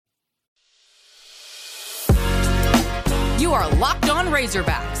You are Locked On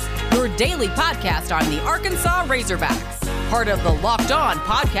Razorbacks, your daily podcast on the Arkansas Razorbacks, part of the Locked On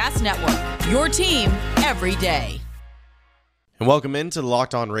Podcast Network, your team every day. And welcome into the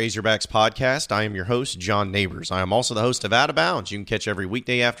Locked On Razorbacks podcast. I am your host, John Neighbors. I am also the host of Out of Bounds. You can catch every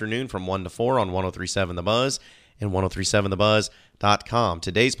weekday afternoon from 1 to 4 on 103.7 The Buzz and 103.7thebuzz.com.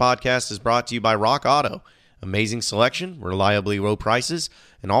 Today's podcast is brought to you by Rock Auto. Amazing selection, reliably low prices,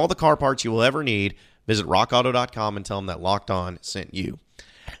 and all the car parts you will ever need. Visit rockauto.com and tell them that Locked On sent you.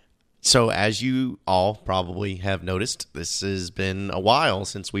 So as you all probably have noticed, this has been a while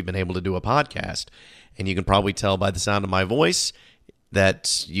since we've been able to do a podcast. And you can probably tell by the sound of my voice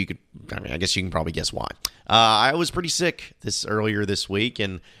that I guess you can probably guess why. I was pretty sick earlier this week,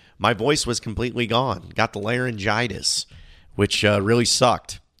 and my voice was completely gone. Got the laryngitis, which really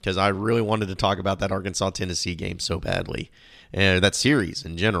sucked because I really wanted to talk about that Arkansas-Tennessee game so badly, and that series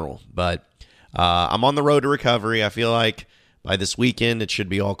in general. But I'm on the road to recovery. I feel like by this weekend it should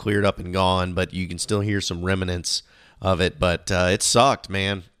be all cleared up and gone, but you can still hear some remnants of it. But it sucked,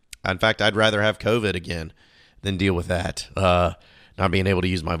 man. In fact, I'd rather have COVID again than deal with that, not being able to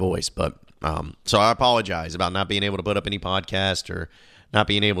use my voice. But so I apologize about not being able to put up any podcast or not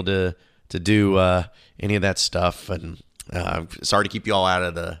being able to do any of that stuff. And sorry to keep you all out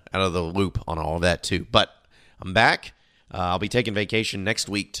of the loop on all of that too. But I'm back. I'll be taking vacation next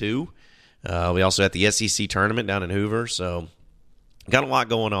week too. We also had the SEC tournament down in Hoover, so got a lot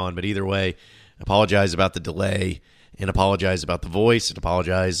going on. But either way, apologize about the delay and apologize about the voice and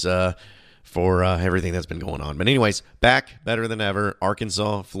apologize for everything that's been going on. But anyways, back better than ever.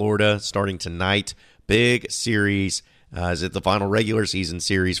 Arkansas, Florida, starting tonight. Big series. Is it the final regular season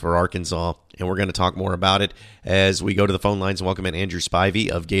series for Arkansas? And we're going to talk more about it as we go to the phone lines and welcome in Andrew Spivey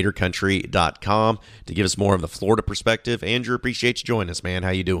of GatorCountry.com to give us more of the Florida perspective. Andrew, appreciate you joining us, man. How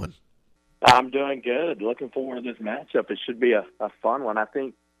you doing? I'm doing good. Looking forward to this matchup. It should be a fun one. I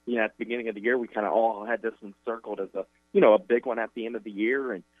think, at the beginning of the year, we kind of all had this one circled as a big one at the end of the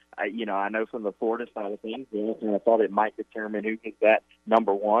year. And, I know from the Florida side of things, I thought it might determine who gets that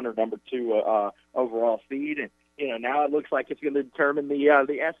number one or number two overall seed. And, now it looks like it's going to determine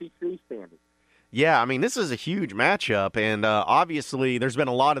the SEC standing. Yeah, I mean, this is a huge matchup, and obviously there's been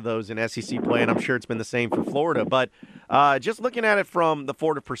a lot of those in SEC play, and I'm sure it's been the same for Florida. But just looking at it from the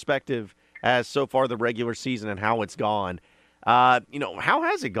Florida perspective as so far the regular season and how it's gone, how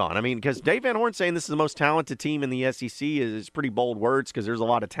has it gone? I mean, because Dave Van Horn saying this is the most talented team in the SEC is pretty bold words because there's a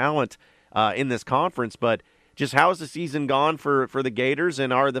lot of talent in this conference. But just how has the season gone for the Gators,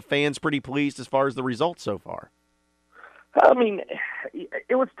 and are the fans pretty pleased as far as the results so far? I mean,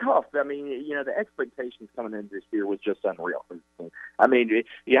 it was tough. I mean, the expectations coming in this year was just unreal. I mean,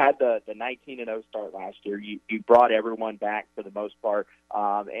 you had the 19-0 start last year. You brought everyone back for the most part,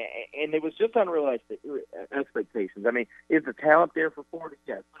 and it was just unrealistic expectations. I mean, is the talent there for Florida?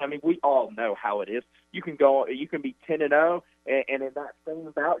 Yes. I mean, we all know how it is. You can be 10-0, and in that same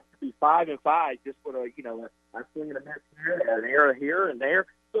bout, you can be 5-5 just with a swing and a miss here, an error here and there.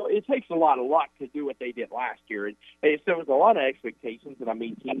 So it takes a lot of luck to do what they did last year. And so there was a lot of expectations, and, I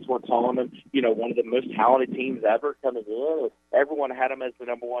mean, teams were calling them, one of the most talented teams ever coming in. Everyone had them as the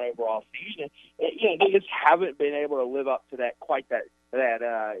number one overall seed. And they just haven't been able to live up to that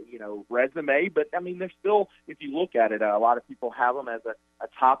resume. But, I mean, they're still, if you look at it, a lot of people have them as a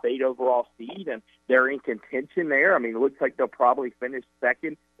top 8 overall seed, and they're in contention there. I mean, it looks like they'll probably finish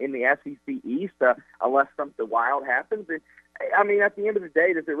second in the SEC East unless something wild happens. And, I mean, at the end of the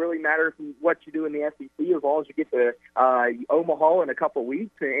day, does it really matter what you do in the SEC as long as you get to Omaha in a couple of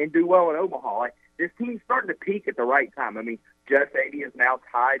weeks and do well in Omaha? This team's starting to peak at the right time. I mean, Jeff Beatty is now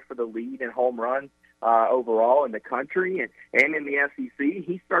tied for the lead in home runs overall in the country and in the SEC.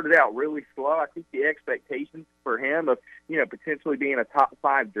 He started out really slow. I think the expectations for him of, potentially being a top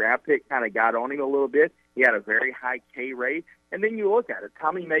 5 draft pick kind of got on him a little bit. He had a very high K rate. And then you look at it,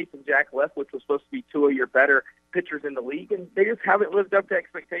 Tommy Mason, Jack Leftwich was supposed to be 2 of your better pitchers in the league, and they just haven't lived up to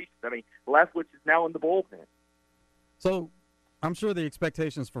expectations. I mean, Leftwich is now in the bullpen. So I'm sure the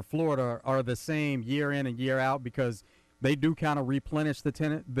expectations for Florida are the same year in and year out because they do kind of replenish the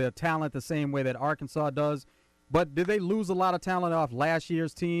talent the same way that Arkansas does. But did they lose a lot of talent off last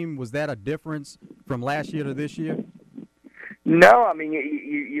year's team? Was that a difference from last year to this year? No, I mean,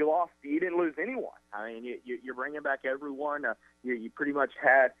 you lost. You didn't lose anyone. I mean, you're bringing back everyone. You pretty much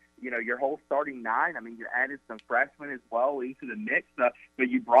had, your whole starting 9. I mean, you added some freshmen as well into the mix, but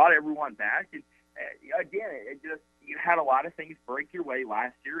you brought everyone back. And again, it just you had a lot of things break your way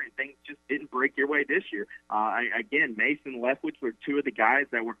last year, and things just didn't break your way this year. Again, Mason Leftwich were two of the guys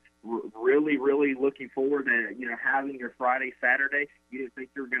that were really, really looking forward to having your Friday, Saturday. You didn't think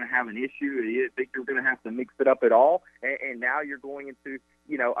you were going to have an issue. You didn't think you were going to have to mix it up at all. And now you're going into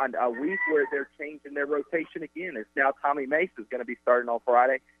a week where they're changing their rotation again. It's now Tommy Mason is going to be starting on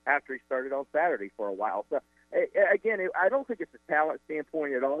Friday after he started on Saturday for a while. So, again, I don't think it's a talent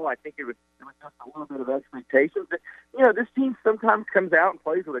standpoint at all. I think it was just a little bit of expectations. This team sometimes comes out and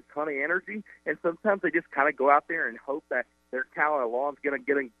plays with a ton of energy, and sometimes they just kind of go out there and hope that their talent alone is going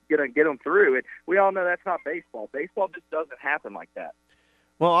to get them through. And we all know that's not baseball. Baseball just doesn't happen like that.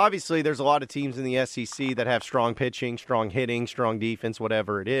 Well, obviously, there's a lot of teams in the SEC that have strong pitching, strong hitting, strong defense,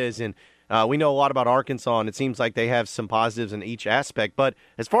 whatever it is. And we know a lot about Arkansas, and it seems like they have some positives in each aspect. But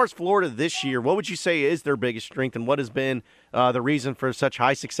as far as Florida this year, what would you say is their biggest strength, and what has been the reason for such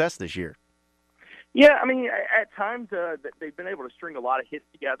high success this year? Yeah, I mean, at times they've been able to string a lot of hits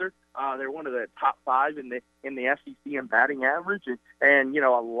together. They're one of the top 5 in the SEC in batting average, and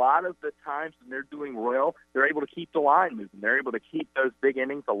a lot of the times when they're doing well, they're able to keep the line moving. They're able to keep those big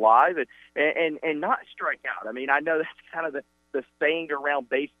innings alive and not strike out. I mean, I know that's kind of the saying around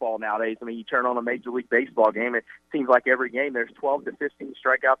baseball nowadays. I mean, you turn on a Major League Baseball game, it seems like every game there's 12 to 15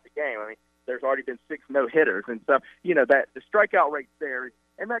 strikeouts a game. I mean, there's already been 6 no-hitters, and so that the strikeout rate's there.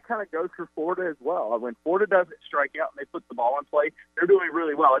 And that kind of goes for Florida as well. When Florida doesn't strike out and they put the ball in play, they're doing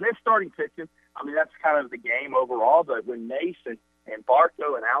really well. And then starting pitching, I mean, that's kind of the game overall. But when Mason and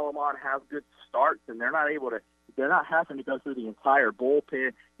Barco and Alamon have good starts and they're not having to go through the entire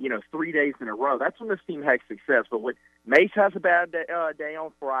bullpen, 3 days in a row, that's when this team has success. But when Mace has a bad day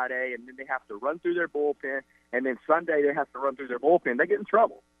on Friday and then they have to run through their bullpen, and then Sunday they have to run through their bullpen, they get in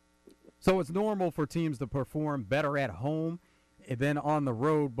trouble. So it's normal for teams to perform better at home than on the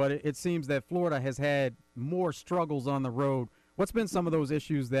road, but it seems that Florida has had more struggles on the road. What's been some of those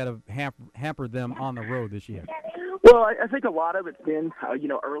issues that have hampered them on the road this year? Well, I think a lot of it's been,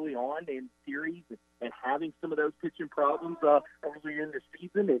 early on in series and having some of those pitching problems earlier in the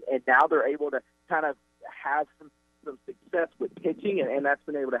season, and now they're able to kind of have some success with pitching, and that's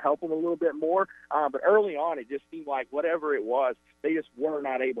been able to help them a little bit more. But early on, it just seemed like whatever it was, they just were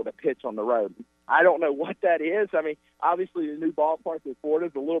not able to pitch on the road. I don't know what that is. I mean, obviously the new ballpark in Florida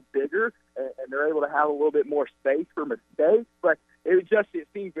is a little bigger, and they're able to have a little bit more space for mistakes, but it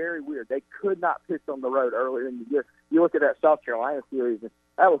seemed very weird. They could not pitch on the road earlier in the year. You look at that South Carolina series, and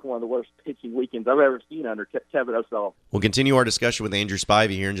that was one of the worst pitching weekends I've ever seen under Kevin O'Sullivan. We'll continue our discussion with Andrew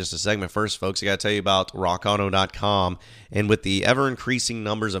Spivey here in just a segment. First, folks, I got to tell you about RockAuto.com. And with the ever-increasing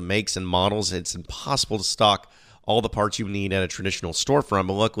numbers of makes and models, it's impossible to stock all the parts you need at a traditional storefront,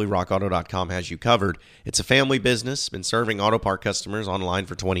 but luckily RockAuto.com has you covered. It's a family business, been serving auto part customers online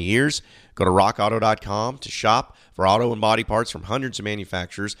for 20 years. Go to RockAuto.com to shop for auto and body parts from hundreds of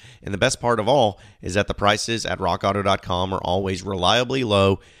manufacturers, and the best part of all is that the prices at RockAuto.com are always reliably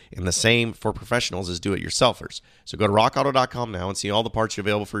low, and the same for professionals as do-it-yourselfers. So go to RockAuto.com now and see all the parts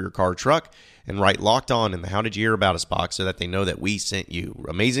available for your car or truck, and write Locked On in the How Did You Hear About Us box so that they know that we sent you.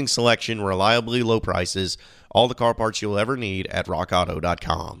 Amazing selection, reliably low prices, all the car parts you'll ever need at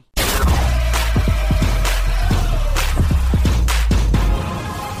RockAuto.com.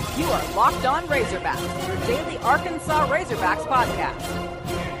 You are Locked On Razorbacks, your daily Arkansas Razorbacks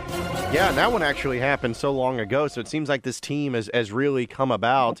podcast. Yeah, and that one actually happened so long ago, so it seems like this team has really come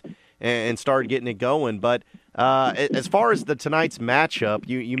about and started getting it going. But as far as tonight's matchup,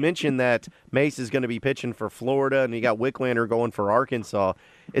 you mentioned that Mace is going to be pitching for Florida, and you got Wicklander going for Arkansas.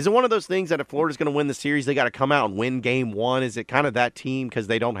 Is it one of those things that if Florida's going to win the series, they got to come out and win Game 1? Is it kind of that team because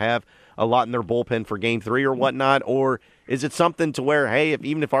they don't have a lot in their bullpen for Game 3 or whatnot? Or is it something to where, hey,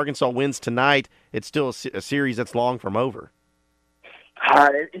 even if Arkansas wins tonight, it's still a series that's long from over? I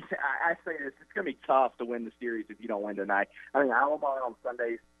say this, it's going to be tough to win the series if you don't win tonight. I mean, Alabama on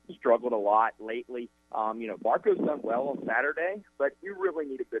Sundays struggled a lot lately. Barco's done well on Saturday, but you really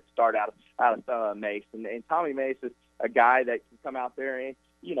need a good start out of Mace. And Tommy Mace is a guy that can come out there and,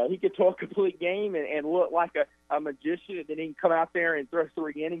 he could throw a complete game and look like a magician, and then he can come out there and throw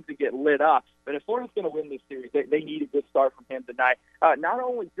 3 innings and get lit up. But if Florida's going to win this series, they need a good start from him tonight. Not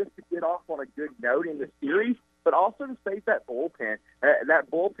only just to get off on a good note in the series, but also to save that bullpen. That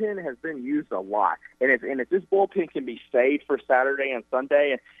bullpen has been used a lot. And if this bullpen can be saved for Saturday and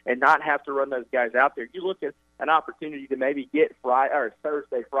Sunday and not have to run those guys out there, you look at an opportunity to maybe get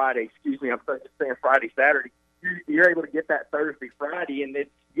Thursday, Friday, I'm saying Friday, Saturday. You're able to get that Thursday, Friday, and then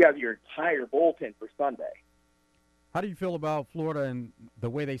you have your entire bullpen for Sunday. How do you feel about Florida and the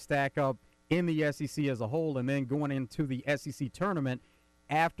way they stack up in the SEC as a whole, and then going into the SEC tournament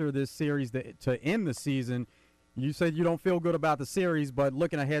after this series to end the season. You said you don't feel good about the series, but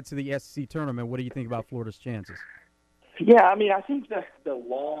looking ahead to the SEC tournament, what do you think about Florida's chances? Yeah, I mean, I think the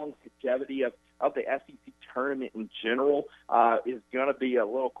longevity of the SEC tournament in general is going to be a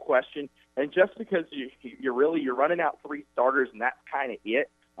little question. And just because you're running out 3 starters and that's kind of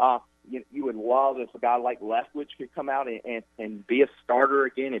it, you would love if a guy like Leftwich could come out and be a starter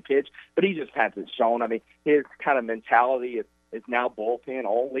again and pitch, but he just hasn't shown. I mean, his kind of mentality is now bullpen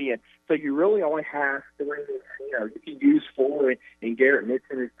only, and so you really only have 3. You can use 4, and Garrett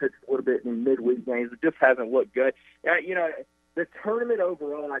Mitchell has pitched a little bit in midweek games. It just hasn't looked good. The tournament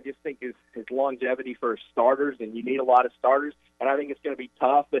overall, I just think is longevity for starters, and you need a lot of starters, and I think it's going to be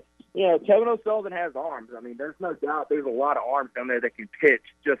tough. But Kevin O'Sullivan has arms. I mean, there's no doubt there's a lot of arms down there that can pitch.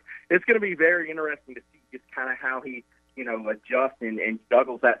 It's going to be very interesting to see just kind of how he adjusts and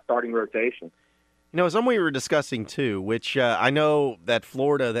juggles that starting rotation. Something we were discussing too, which I know that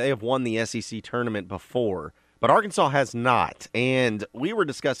Florida, they have won the SEC tournament before, but Arkansas has not. And we were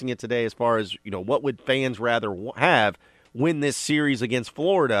discussing it today as far as, what would fans rather have, win this series against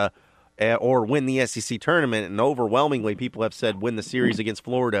Florida or win the SEC tournament? And overwhelmingly, people have said win the series against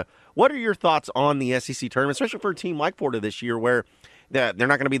Florida. What are your thoughts on the SEC tournament, especially for a team like Florida this year where they're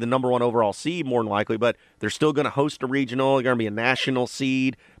not going to be the number 1 overall seed more than likely, but they're still going to host a regional. They're going to be a national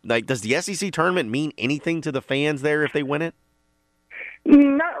seed. Like, does the SEC tournament mean anything to the fans there if they win it?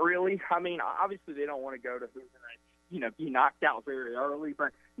 Not really. I mean, obviously they don't want to go to who's going to, be knocked out very early.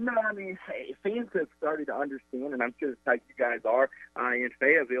 But, no, I mean, fans have started to understand, and I'm sure it's like you guys are in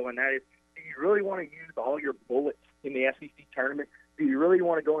Fayetteville, and that is, do you really want to use all your bullets in the SEC tournament? Do you really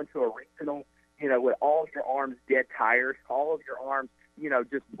want to go into a regional, with all of your arms dead tired, all of your arms,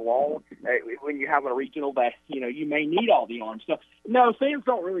 just blown when you have a regional that, you may need all the arms. So, no, fans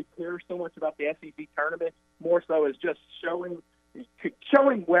don't really care so much about the SEC tournament. More so is just showing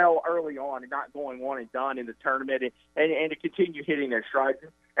well early on and not going one and done in the tournament and to continue hitting their strides.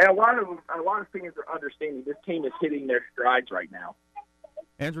 And a lot of fans are understanding this team is hitting their strides right now.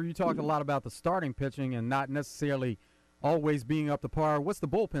 Andrew, you talked a lot about the starting pitching and not necessarily always being up to par. What's the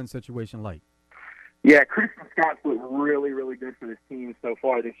bullpen situation like? Yeah, Christian Scott's looked really, really good for this team so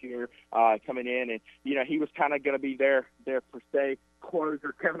far this year, coming in. And, he was kind of going to be their per se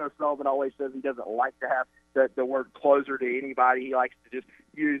closer. Kevin O'Sullivan always says he doesn't like to have the word closer to anybody. He likes to just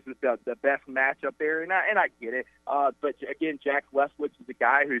use the best matchup there. And I get it. But, again, Jack Leftwich is a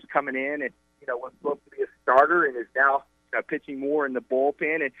guy who's coming in and, was supposed to be a starter and is now pitching more in the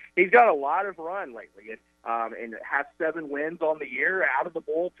bullpen. And he's got a lot of run lately. And has 7 wins on the year out of the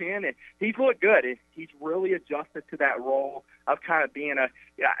bullpen, and he's looked good. He's really adjusted to that role of kind of being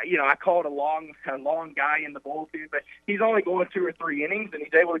I call it a long guy in the bullpen, but he's only going 2 or 3 innings, and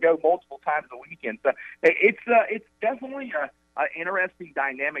he's able to go multiple times a weekend. So it's definitely an interesting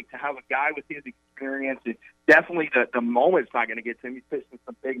dynamic to have a guy with his experience, and definitely the moment's not going to get to him. He's pitching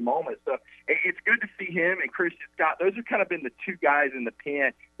some big moments. So it's good to see him and Christian Scott. Those have kind of been the 2 guys in the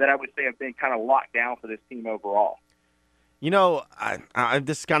pen that I would say have been kind of locked down for this team overall.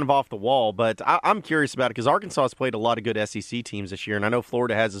 This is kind of off the wall, but I'm curious about it because Arkansas has played a lot of good SEC teams this year, and I know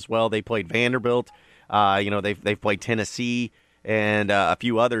Florida has as well. They played Vanderbilt. They've played Tennessee and a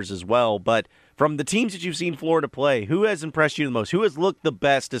few others as well. But from the teams that you've seen Florida play, who has impressed you the most? Who has looked the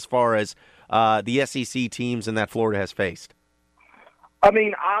best as far as the SEC teams and that Florida has faced? I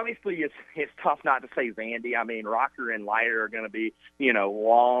mean, obviously it's tough not to say Vandy. I mean, Rocker and Leiter are going to be,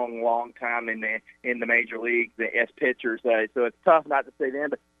 long time in the major leagues as pitchers. So it's tough not to say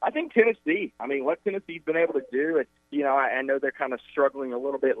them. But I think Tennessee. I mean, what Tennessee's been able to do, I know they're kind of struggling a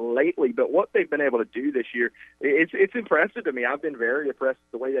little bit lately, but what they've been able to do this year, it's impressive to me. I've been very impressed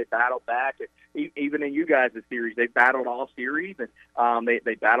with the way they battled back. Even in you guys' series, they battled all series, and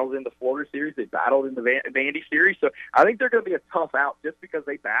they battled in the Florida series, they battled in the Vandy series. So I think they're going to be a tough out just because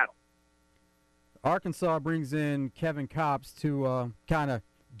they battle. Arkansas brings in Kevin Kopps to kind of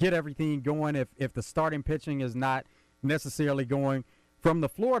get everything going if the starting pitching is not necessarily going. From the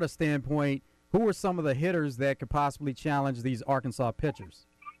Florida standpoint, who are some of the hitters that could possibly challenge these Arkansas pitchers?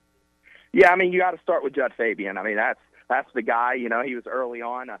 Yeah, I mean, you got to start with Judd Fabian. I mean, that's the guy. He was early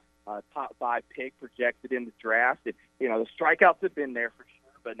on a top 5 pick projected in the draft. The strikeouts have been there for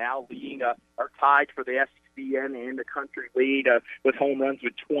sure, but now leading are tied for the SEC and the country lead with home runs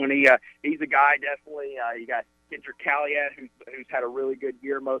with 20. He's a guy definitely. You got Kendrick Calliet, who's had a really good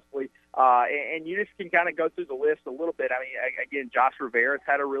year mostly And you just can kind of go through the list a little bit. I mean, again, Josh Rivera's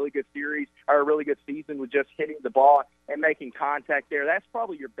had a really good series or a really good season with just hitting the ball and making contact there. That's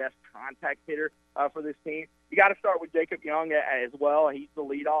probably your best contact hitter for this team. You got to start with Jacob Young as well. He's the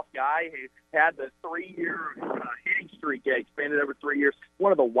leadoff guy who had the 3-year hitting streak expanded over 3 years.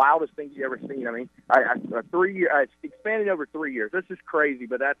 One of the wildest things you've ever seen. I mean, a 3-year expanded over 3 years. This is crazy,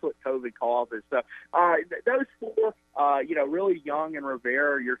 but that's what COVID causes. So those four, really Young and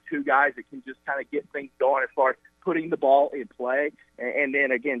Rivera are your two guys that can just kind of get things going as far as putting the ball in play. And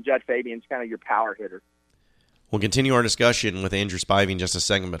then, again, Judge Fabian's kind of your power hitter. We'll continue our discussion with Andrew Spivey in just a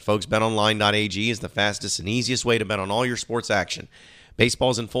second, but folks, BetOnline.ag is the fastest and easiest way to bet on all your sports action.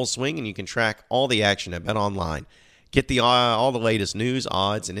 Baseball's in full swing, and you can track all the action at BetOnline. Get all the latest news,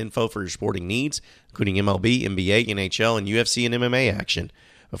 odds, and info for your sporting needs, including MLB, NBA, NHL, and UFC and MMA action.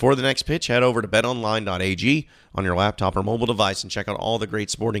 Before the next pitch, head over to betonline.ag on your laptop or mobile device and check out all the great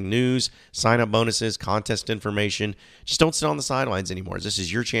sporting news, sign-up bonuses, contest information. Just don't sit on the sidelines anymore. This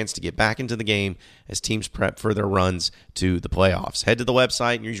is your chance to get back into the game as teams prep for their runs to the playoffs. Head to the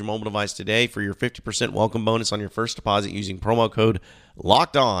website and use your mobile device today for your 50% welcome bonus on your first deposit using promo code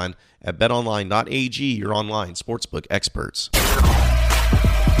LOCKEDON at betonline.ag, your online sportsbook experts.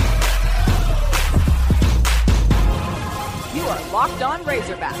 You are Locked On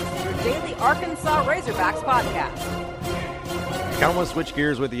Razorbacks, your daily Arkansas Razorbacks podcast. I kind of want to switch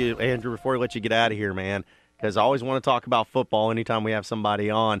gears with you, Andrew, before I let you get out of here, man, because I always want to talk about football anytime we have somebody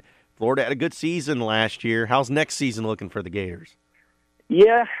on. Florida had a good season last year. How's next season looking for the Gators?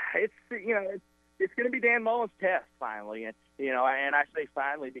 Yeah, it's going to be Dan Mullen's test finally, and I say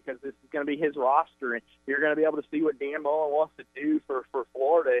finally because this is going to be his roster, and you're going to be able to see what Dan Mullen wants to do for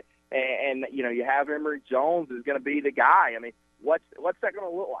Florida. And you have Emory Jones is going to be the guy. I mean, what's that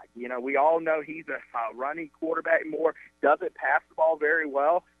going to look like? We all know he's a running quarterback more, doesn't pass the ball very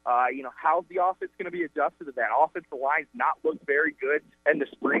well. How's the offense going to be adjusted to that? Offensive line's not looked very good, and the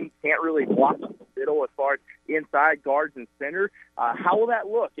spring can't really block up the middle as far as inside guards and center. How will that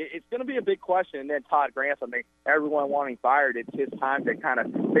look? It's going to be a big question. And then Todd Grantham, everyone wanting fired, it's his time to kind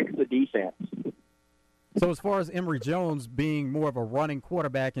of fix the defense. So as far as Emory Jones being more of a running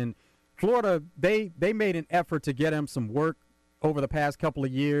quarterback in Florida, they made an effort to get him some work over the past couple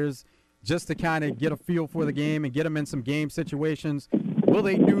of years just to kind of get a feel for the game and get him in some game situations. Will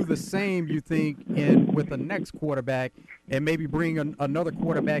they do the same, you think, with the next quarterback and maybe bring another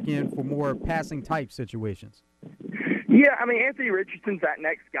quarterback in for more passing-type situations? Yeah, I mean, Anthony Richardson's that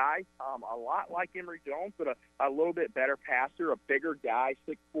next guy, a lot like Emory Jones, but a little bit better passer, a bigger guy,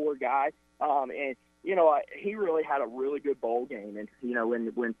 6'4" guy, and he really had a really good bowl game. And,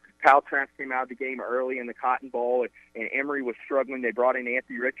 when Kyle Trask came out of the game early in the Cotton Bowl and Emory was struggling, they brought in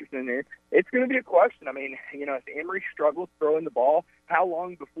Anthony Richardson. And it's going to be a question. I mean, if Emory struggles throwing the ball, how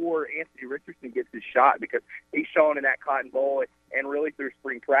long before Anthony Richardson gets his shot? Because he's shown in that Cotton Bowl and really through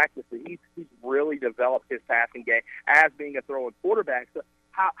spring practice that he's really developed his passing game as being a throwing quarterback. So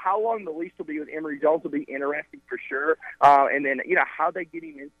how long the leash will be with Emory Jones will be interesting for sure. And then, how they get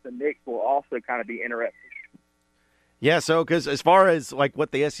him into the mix will also kind of be interesting. Yeah, so because as far as like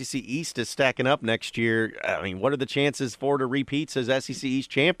what the SEC East is stacking up next year, I mean, what are the chances Florida repeats as SEC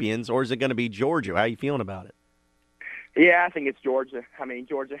East champions, or is it going to be Georgia? How are you feeling about it? Yeah, I think it's Georgia. I mean,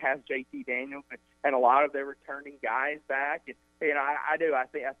 Georgia has J.T. Daniels and a lot of their returning guys back. And I do. I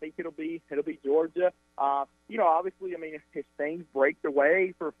think it'll be Georgia. Obviously, I mean, if things break the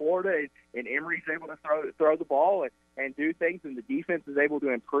way for Florida and Emory's able to throw the ball and do things, and the defense is able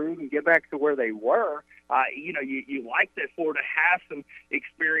to improve and get back to where they were, you like that Florida has some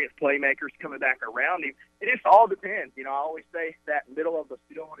experienced playmakers coming back around him. It just all depends. I always say that middle of the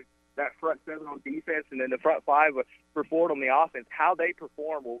field, that front seven on defense, and then the front five for Florida on the offense, how they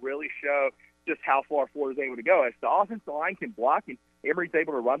perform will really show just how far Florida's able to go. If the offensive line can block and Emory's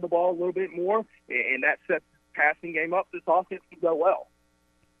able to run the ball a little bit more, and that sets the passing game up, this offense can go well.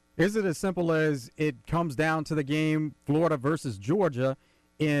 Is it as simple as it comes down to the game Florida versus Georgia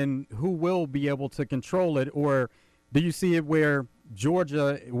in who will be able to control it, or do you see it where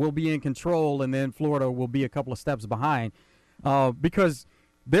Georgia will be in control and then Florida will be a couple of steps behind? Because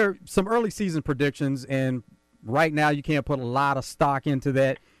there are some early season predictions, and right now you can't put a lot of stock into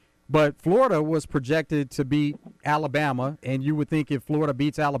that. But Florida was projected to beat Alabama, and you would think if Florida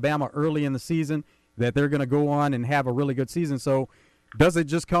beats Alabama early in the season that they're going to go on and have a really good season. So does it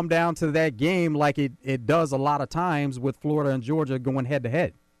just come down to that game like it does a lot of times with Florida and Georgia going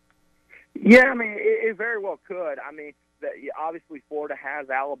head-to-head? Yeah, I mean, it very well could. I mean, that obviously Florida has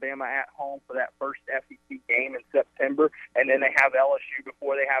Alabama at home for that first SEC game in September, and then they have LSU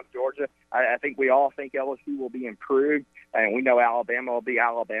before they have Georgia. I think we all think LSU will be improved, and we know Alabama will be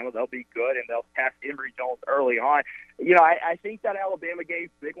Alabama. They'll be good, and they'll test Emory Jones early on. I think that Alabama game's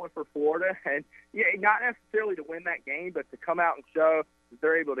a big one for Florida, and not necessarily to win that game, but to come out and show that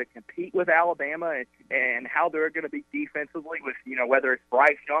they're able to compete with Alabama and how they're going to be defensively with, whether it's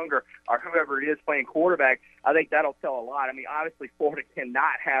Bryce Young or whoever it is playing quarterback. I think that'll tell a lot. I mean, obviously Florida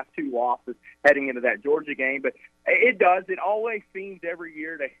cannot have 2 losses heading into that Georgia game, but it does. It always seems every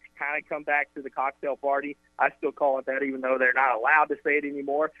year to kind of come back to the cocktail party. I still call it that, even though they're not allowed to say it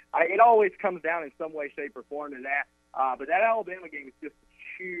anymore. It always comes down in some way, shape, or form to that. But that Alabama game is just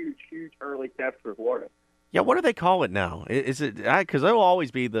a huge, huge early test for Florida. Yeah, what do they call it now? Is it because it will always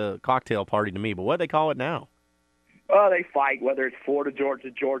be the cocktail party to me, but what do they call it now? They fight, whether it's Florida,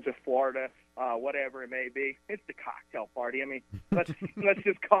 Georgia, Florida, whatever it may be. It's the cocktail party. I mean, let's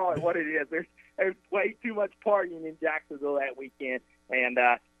just call it what it is. There's way too much partying in Jacksonville that weekend, and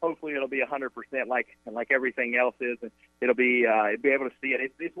hopefully it'll be 100% like everything else is, and it'll be able to see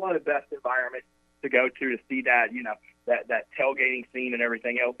it. It's one of the best environments to go to see that, that tailgating scene and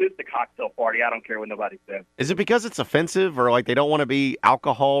everything else. It's the cocktail party. I don't care what nobody says. Is it because it's offensive or like they don't want to be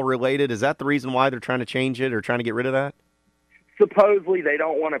alcohol related? Is that the reason why they're trying to change it or trying to get rid of that? Supposedly they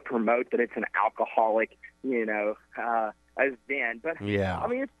don't want to promote that it's an alcoholic, event. But, yeah. I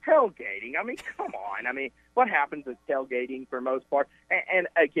mean, it's tailgating. I mean, come on. I mean, what happens is tailgating for most part. And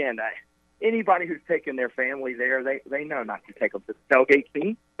again, anybody who's taken their family there, they know not to take them to the tailgate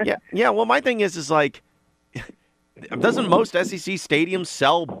scene. Yeah. Well, my thing is like, doesn't most SEC stadiums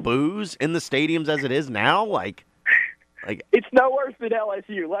sell booze in the stadiums as it is now? Like it's no worse than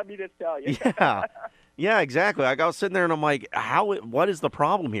LSU. Let me just tell you. Yeah, exactly. Like I was sitting there and I'm like, what is the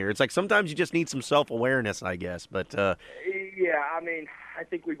problem here? It's like sometimes you just need some self-awareness, I guess. But yeah, I mean, I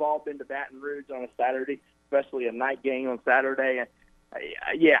think we've all been to Baton Rouge on a Saturday, especially a night game on Saturday. And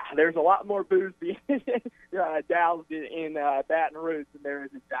yeah, there's a lot more booze being doused in Baton Rouge than there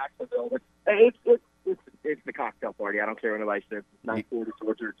is in Jacksonville. But it's the cocktail party. I don't care what anybody says. It's not Florida,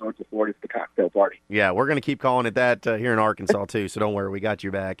 Georgia, Florida. It's the cocktail party. Yeah, we're going to keep calling it that here in Arkansas, too, so don't worry. We got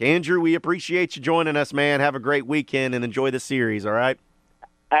your back. Andrew, we appreciate you joining us, man. Have a great weekend and enjoy the series, all right?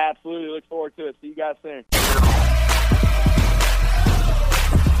 Absolutely. Look forward to it. See you guys soon.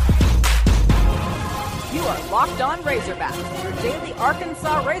 You are Locked On Razorbacks, your daily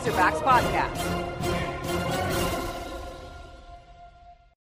Arkansas Razorbacks podcast.